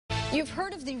You've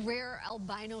heard of the rare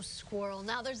albino squirrel.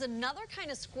 Now there's another kind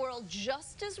of squirrel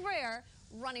just as rare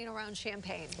running around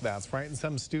Champaign. That's right, and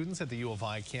some students at the U of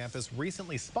I campus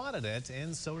recently spotted it,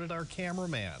 and so did our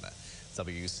cameraman.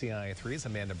 WCIA3's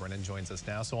Amanda Brennan joins us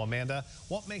now. So Amanda,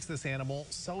 what makes this animal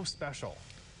so special?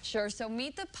 Sure, so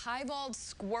meet the piebald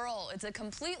squirrel. It's a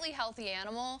completely healthy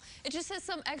animal. It just has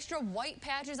some extra white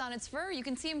patches on its fur. You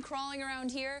can see him crawling around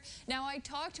here. Now, I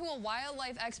talked to a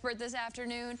wildlife expert this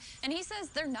afternoon, and he says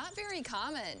they're not very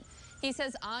common. He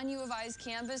says on U of I's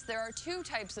campus, there are two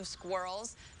types of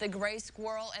squirrels, the gray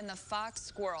squirrel and the fox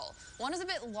squirrel. One is a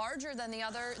bit larger than the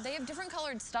other. They have different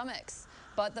colored stomachs,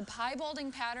 but the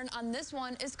piebalding pattern on this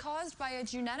one is caused by a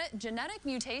genetic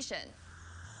mutation.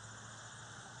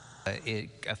 It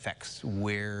affects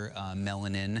where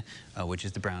melanin, which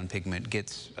is the brown pigment,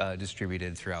 gets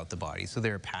distributed throughout the body. So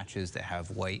there are patches that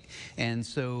have white. And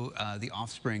so the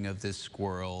offspring of this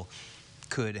squirrel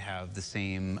could have the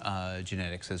same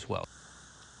genetics as well.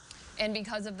 And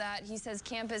because of that, he says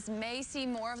campus may see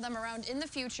more of them around in the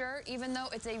future, even though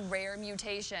it's a rare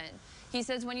mutation. He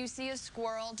says when you see a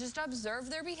squirrel, just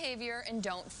observe their behavior and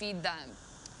don't feed them.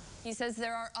 He says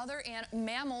there are other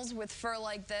mammals with fur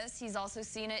like this. He's also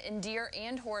seen it in deer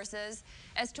and horses.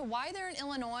 As to why they're in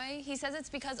Illinois, he says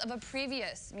it's because of a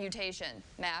previous mutation.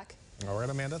 Mac? All right,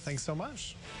 Amanda, thanks so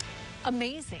much.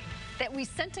 Amazing that we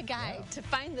sent a guy to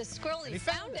find the squirrel. He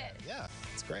found it. Yeah,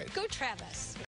 it's great. Go, Travis.